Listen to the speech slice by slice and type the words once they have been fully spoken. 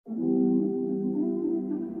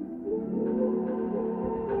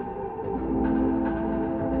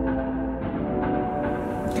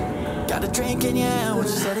got a drink in yeah, when you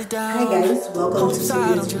set it down. Hi guys, welcome to Side,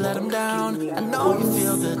 today's don't you let him down. vlog. I know you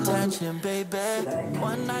feel the tension, baby.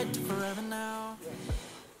 One night to forever now.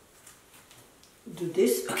 Do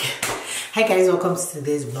this. Okay. Hi guys, welcome to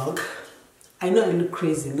today's vlog. I know I look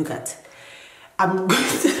crazy. Look at. I'm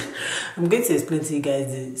going to explain to you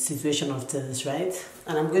guys the situation of things, right?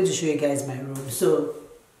 And I'm going to show you guys my room. So,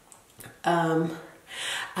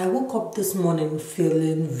 I woke up this morning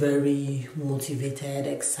feeling very motivated,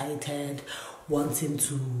 excited, wanting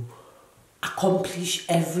to accomplish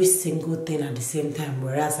every single thing at the same time,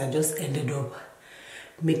 whereas I just ended up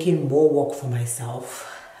making more work for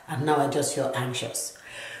myself, and now I just feel anxious.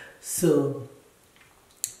 So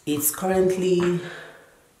it's currently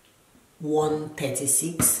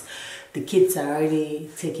 1:36. The kids are already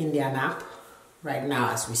taking their nap right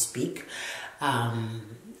now as we speak.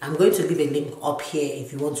 I'm going to leave a link up here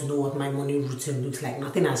if you want to know what my morning routine looks like.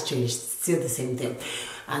 Nothing has changed, still the same thing.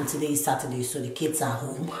 And today is Saturday, so the kids are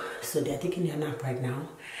home, so they're taking their nap right now.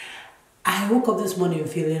 I woke up this morning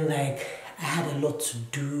feeling like I had a lot to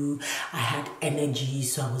do. I had energy,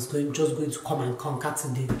 so I was just going to come and conquer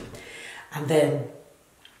today. And then,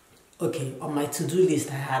 okay, on my to-do list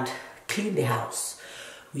I had cleaned the house,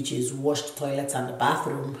 which is wash the toilets and the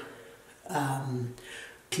bathroom,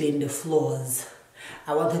 clean the floors.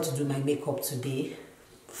 I wanted to do my makeup today,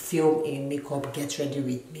 film a makeup get ready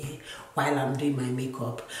with me while I'm doing my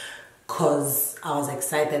makeup, because I was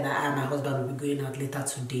excited that I and my husband will be going out later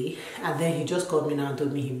today. And then he just called me now and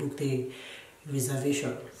told me he booked a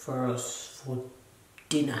reservation for us for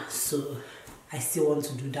dinner, so I still want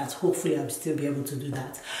to do that. Hopefully I'll still be able to do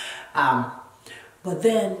that. But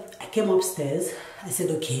then I came upstairs. I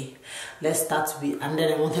said, okay, let's start with, and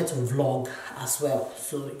then I wanted to vlog as well.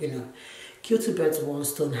 So, you know, kill two birds with one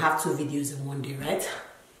stone, have two videos in one day, right?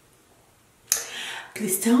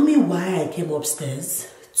 Please tell me why I came upstairs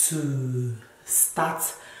to start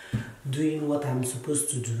doing what I'm supposed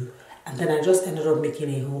to do, and then I just ended up making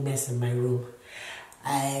a whole mess in my room.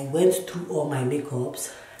 I went through all my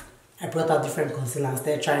makeups. I brought out different concealers.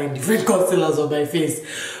 They're trying different concealers on my face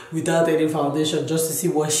without any foundation, just to see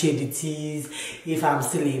what shade it is, if I'm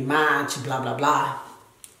still a match, blah blah blah.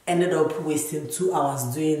 Ended up wasting 2 hours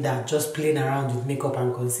doing that, just playing around with makeup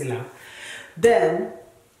and concealer. Then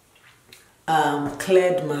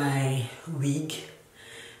cleared my wig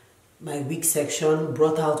section,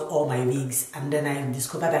 brought out all my wigs, and then I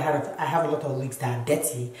discovered I have a lot of wigs that are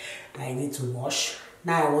dirty that I need to wash.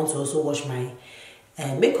 Now I want to also wash my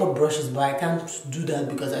makeup brushes, but I can't do that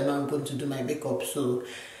because I know I'm going to do my makeup. So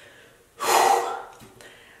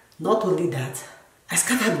not only that, I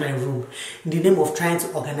scattered my room in the name of trying to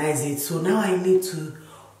organize it. So now I need to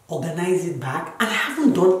organize it back, and I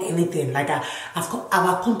haven't done anything. Like I've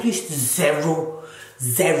accomplished zero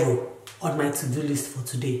on my to-do list for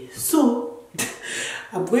today. So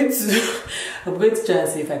I'm going to try and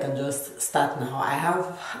see if I can just start now. I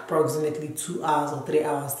have approximately 2 hours or 3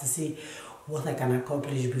 hours to see what I can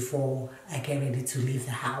accomplish before I get ready to leave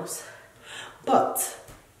the house. But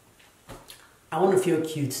I want to feel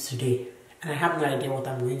cute today, and I have no idea what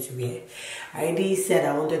I'm going to wear. I already said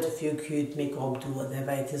I wanted to feel cute, make up, do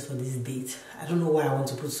whatever it is for this date. I don't know why I want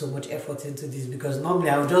to put so much effort into this, because normally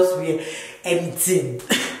I would just wear anything.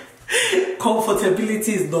 Comfortability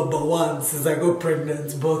is #1 since I got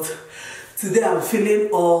pregnant, but today I'm feeling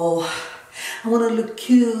all, I want to look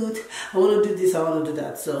cute, I want to do this, I want to do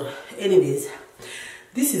that. So anyways,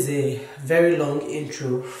 this is a very long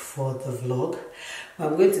intro for the vlog.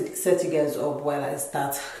 I'm going to set you guys up while I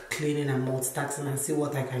start cleaning and multitasking and see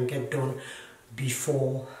what I can get done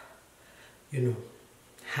before, you know,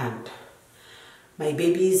 hand. My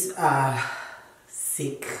babies are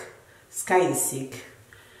sick. Sky is sick.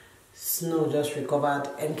 Snow just recovered.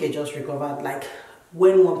 MK just recovered. Like,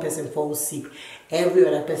 when one person falls sick, every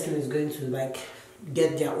other person is going to like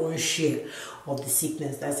get their own share of the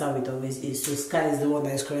sickness. That's how it always is. So Sky is the one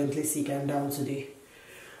that is currently sick and down today.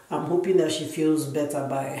 I'm hoping that she feels better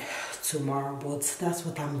by tomorrow, but that's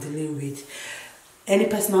what I'm dealing with. Any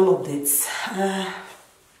personal updates?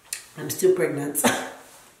 I'm still pregnant.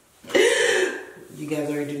 You guys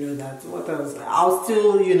already know that. What else? I'll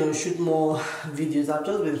still, you know, shoot more videos. I've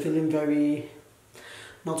just been feeling very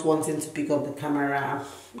not wanting to pick up the camera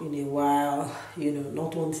in a while, you know,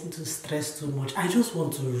 not wanting to stress too much. I just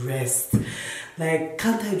want to rest. Like,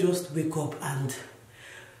 can't I just wake up and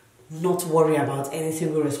not worry about any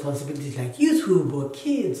single responsibility like YouTube or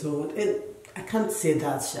kids or I can't say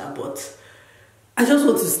that, but I just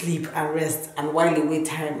want to sleep and rest and while away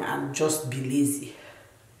time and just be lazy.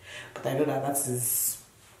 But I know that that is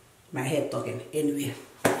my head talking. Anyway,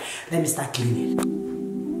 let me start cleaning.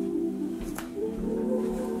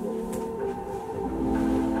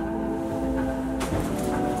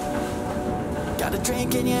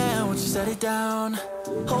 drink in your hand, won't you set it down?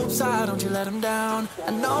 Hopes high, don't you let them down.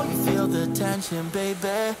 I know you feel the tension,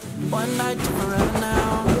 baby. One night to forever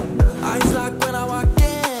now. Eyes locked when I walk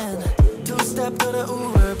in. Two-step to the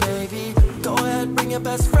Uber, baby. Go ahead, bring your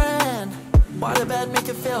best friend. Water bed, make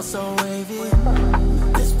it feel so wavy.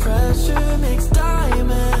 This pressure makes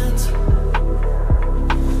diamonds.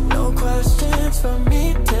 No questions from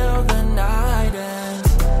me till the night ends.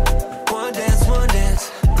 One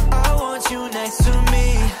dance, I want you next to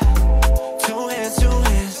me. Two hands,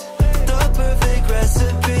 the perfect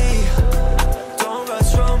recipe. Don't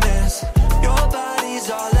rush romance, your body's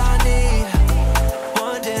all I need.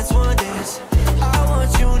 One dance, I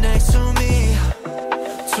want you next to me.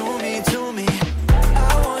 To me, I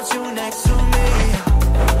want you next to me.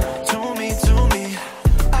 To me,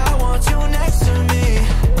 I want you next to me.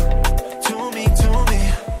 To me,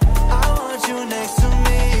 I want you next to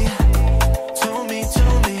me. To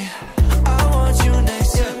me, I want you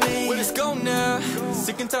next to me. Well, let's go now.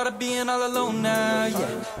 Sick and tired of being all alone now, yeah.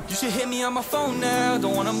 You should hit me on my phone now.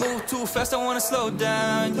 Don't wanna move too fast, I wanna slow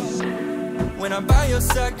down, yeah. When I'm by your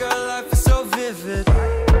side, girl, life is so vivid.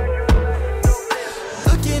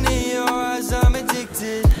 Looking in your eyes, I'm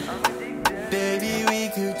addicted. Baby, we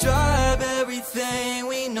could drive everything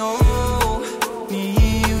we know. Me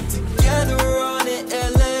and you together on the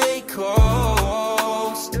LA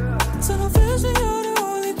coast. So no vision, you're the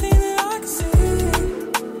only thing that I can see.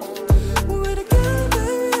 We're together,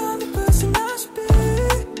 baby, I'm the person I should be.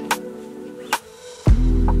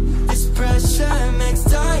 This pressure makes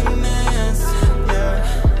diamonds, yeah.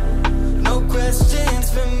 No questions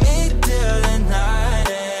for me till the night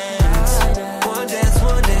ends. One dance,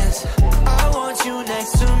 I want you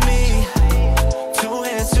next to me. Two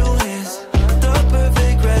hands, the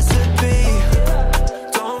perfect recipe.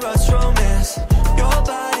 Don't rush romance, your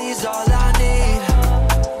body's all I need.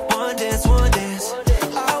 One dance, I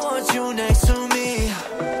want you next to me.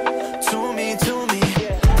 To me,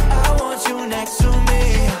 I want you next to me.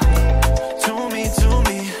 To me,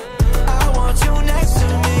 I want you next to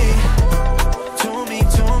me. To me,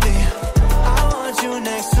 I want you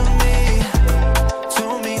next to me. To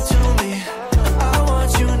me, I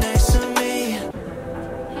want you next to me.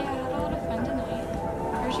 Hey, I had a lot of fun tonight.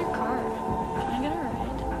 Where's your car? Can I get a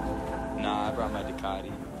ride? Nah, I brought my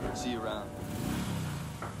Ducati. See you around.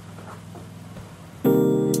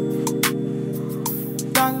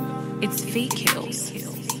 It's Fake Kills.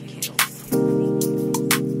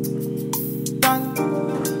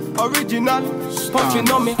 Original, puffing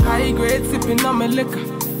on me high grade, sipping on me liquor.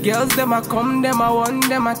 Girls them a come, them a want,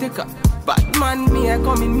 them a take her. Bad man, me a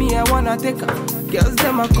come in, me a wanna take her. Girls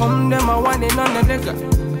them a come, them a want it on the nigga.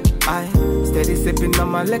 I steady sipping on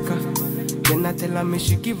my liquor. Then I tell her me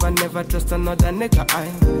she give her, never trust another nigga.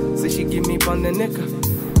 I say she give me on the nigga.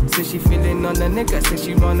 Say she feeling on the nigga, say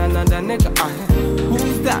she want another nigga.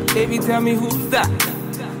 Who's that? Baby, tell me who's that?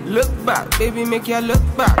 Look back, baby, make you look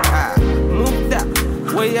back. Move that,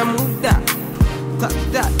 where you move that. Touch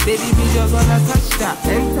that, baby, me just wanna touch that.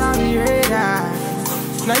 Enter the radar.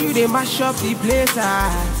 Now you they mash up the place.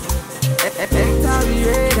 Enter the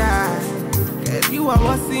radar. Girl, you are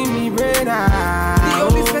what see me brain. The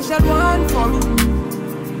only special one for me.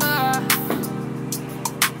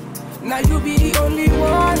 Now you be the only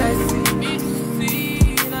one I see.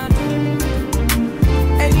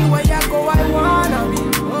 Anywhere I go, I wanna be.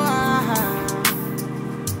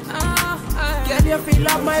 Can you feel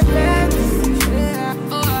up my fantasy?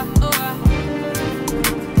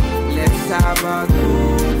 Let's have a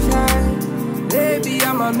good time. Baby,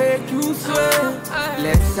 I'ma make you sweat.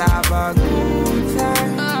 Let's have a good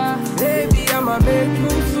time. Baby, I'ma make you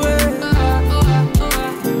sweat.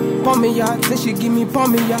 Pour me out, say she give me pour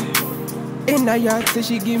me out. In a yard, say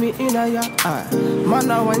she give me in a yard. Man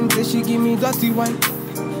a wine, say she give me dirty wine.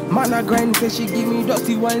 Man a grind, say she give me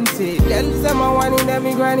dirty wine. Say, girl, say my wine in them,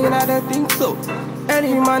 me grinding, I don't think so.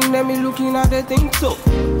 Any man, them me looking at the think so.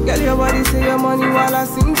 Girl, your body say your money while I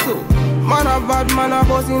sing so. Man a bad, man a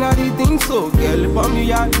boss in a the thing so. Girl, pour me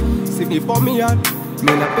yard, say me pour me yard.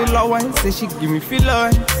 Me na pillow wine, say she give me feel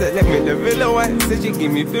wine. Say let me the villa wine, say she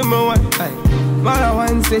give me feel my wine. Man a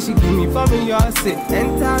wine, say she give me for me yard. Say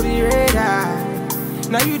enter the radar.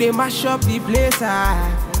 Now you they mash up the place.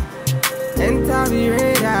 Enter the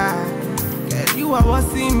radar. Girl, you are what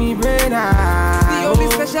see me brain. The only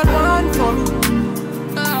special one for me.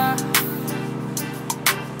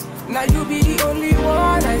 Now you be the only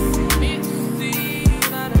one I see.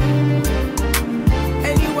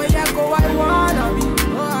 Anywhere I go, I wanna be.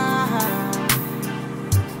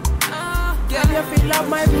 Girl, you feel up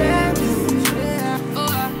my fantasy.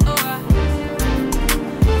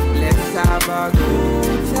 Let's have a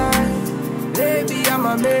good time. Baby,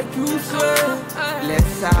 you sweat.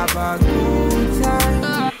 Let's have a good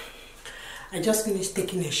time. I just finished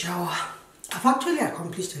taking a shower. I've actually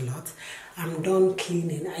accomplished a lot. I'm done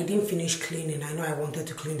cleaning. I didn't finish cleaning. I know I wanted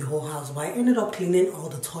to clean the whole house, but I ended up cleaning all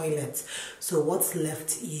the toilets. So what's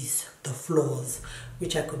left is the floors,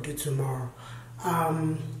 which I could do tomorrow.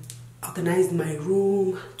 Organized my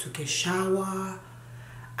room, took a shower,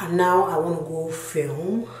 and now I want to go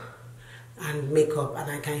film and make up, and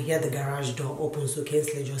I can hear the garage door open, so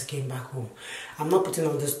Kinsley just came back home. I'm not putting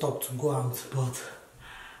on this top to go out, but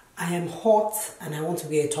I am hot and I want to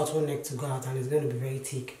wear a turtleneck to go out, and it's going to be very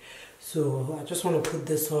thick. So I just want to put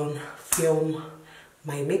this on, film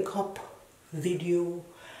my makeup video,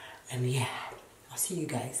 and yeah, I'll see you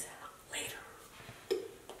guys later.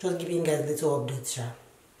 Just giving you guys little updates, yeah,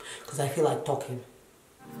 because I feel like talking.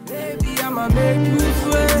 Baby, I'ma make you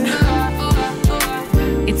sweat.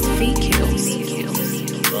 It's fake kills.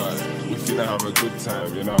 Right, we finna have a good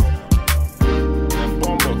time, you know. Them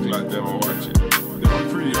bomb like them are watching. They're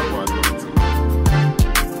pretty about it.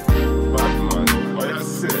 Bad man, what you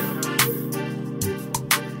say?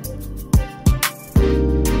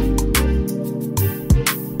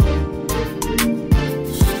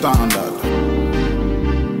 Standard.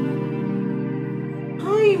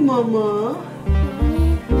 Hi, Mama.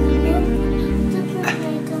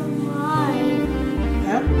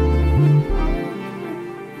 Huh?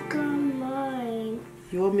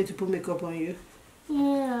 You want me to put makeup on you?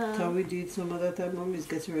 Yeah. Can we do it some other time? Mommy is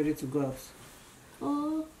getting ready to go out.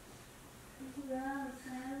 Oh. Yes,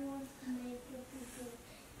 I want to make it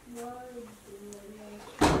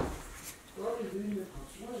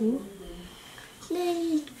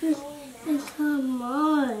Please, come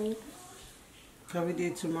on. Can we do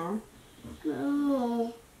it tomorrow?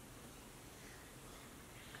 No.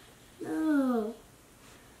 No.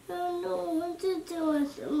 I don't want to do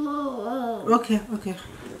it tomorrow. Okay.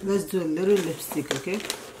 Let's do a little lipstick, okay?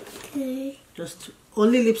 Okay. Just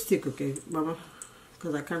only lipstick, okay, Mama?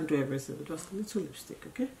 Because I can't do everything. Just a little lipstick,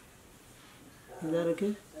 okay? Is that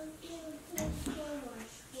okay?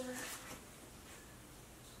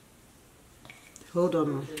 Hold on,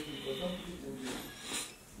 Mom.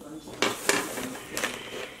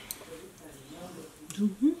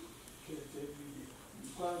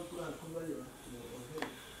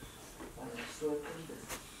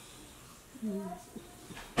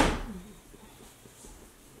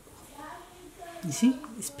 You see,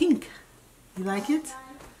 it's pink. You like it?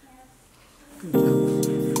 Good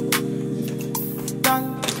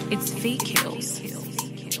job. It's fake kills.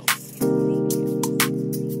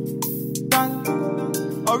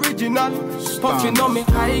 Original, puffing on me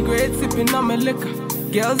high grade, sipping on me liquor.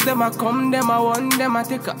 Girls them a come, them a want, them a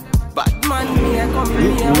take her. Bad man me a come,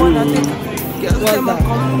 me a wanna take her. Girls them a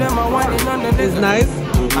come, them a want it on the liquor. It's nice.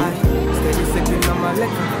 I steady sipping on my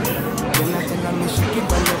liquor. Then I tell her me she keep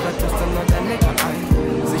on never trust another nigga. I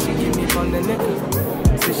say she give me on the nigga.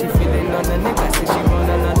 Say she feeling on the nigga. Say she want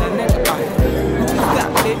another nigga. I who's that?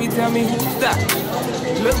 Baby tell me who's that?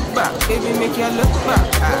 Look back, baby make you look back.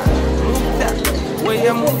 Move that. Where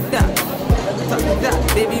you move that, touch that,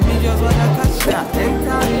 baby, me just wanna touch that.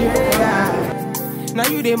 Enter the radar. Now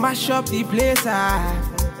you they mash up the place, enter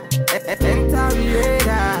the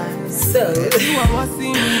radar. So, You are what's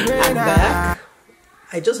in the I'm radar. back.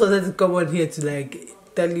 I just wanted to come on here to like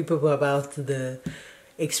tell you people about the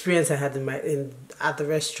experience I had at the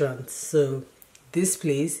restaurant. So this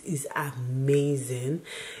place is amazing.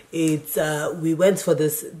 It's we went for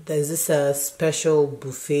this. There's this special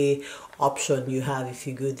buffet option you have if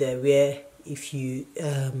you go there, where if you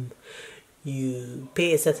you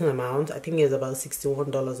pay a certain amount, I think it's about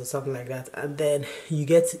 $61 or something like that, and then you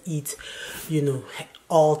get to eat, you know,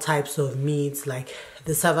 all types of meats. Like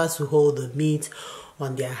the servers who hold the meat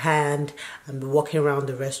on their hand and be walking around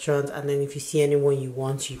the restaurant, and then if you see anyone you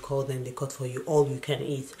want, you call them, they cut for you, all you can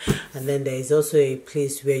eat. And then there is also a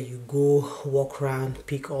place where you go walk around,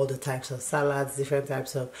 pick all the types of salads, different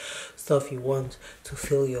types of stuff you want to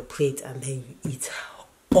fill your plate, and then you eat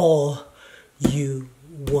all you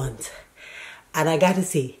want. And I gotta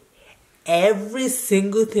say, every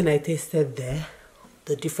single thing I tasted there,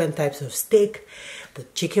 the different types of steak, the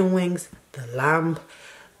chicken wings, the lamb,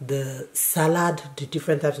 the salad, the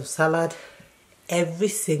different types of salad, every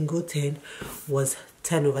single thing was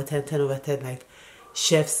 10 over 10, 10 over 10, like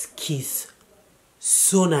chef's kiss.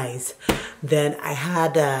 So nice. Then I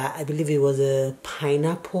had, I believe it was a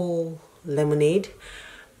pineapple lemonade.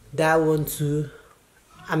 That one too,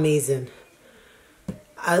 amazing.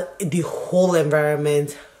 The whole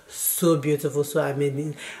environment, so beautiful. So I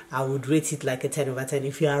mean, I would rate it like a 10 over 10.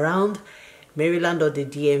 If you're around Maryland or the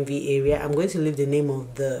DMV area. I'm going to leave the name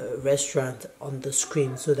of the restaurant on the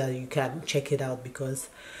screen so that you can check it out, because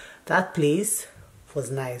that place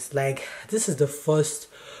was nice. Like, this is the first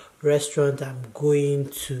restaurant I'm going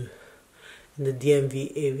to in the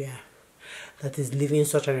DMV area that is leaving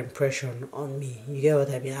such an impression on me. You get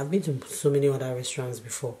what I mean? I've been to so many other restaurants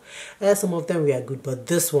before. Some of them were good, but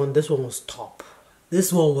this one was top.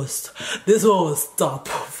 This one was top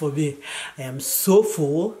for me. I am so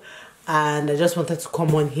full, and I just wanted to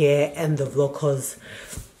come on here and the vlog because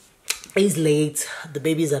it's late. The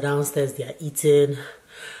babies are downstairs, they are eating.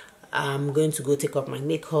 I'm going to go take off my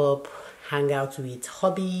makeup, hang out with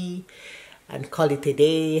Hubby, and call it a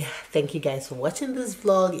day. Thank you guys for watching this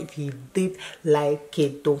vlog. If you did like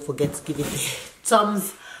it, don't forget to give it a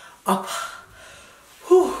thumbs up.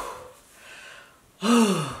 Whew.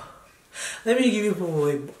 Let me give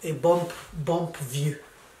you a bump view.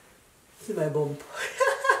 See my bump.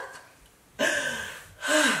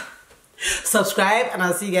 Subscribe, and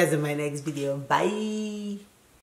I'll see you guys in my next video. Bye.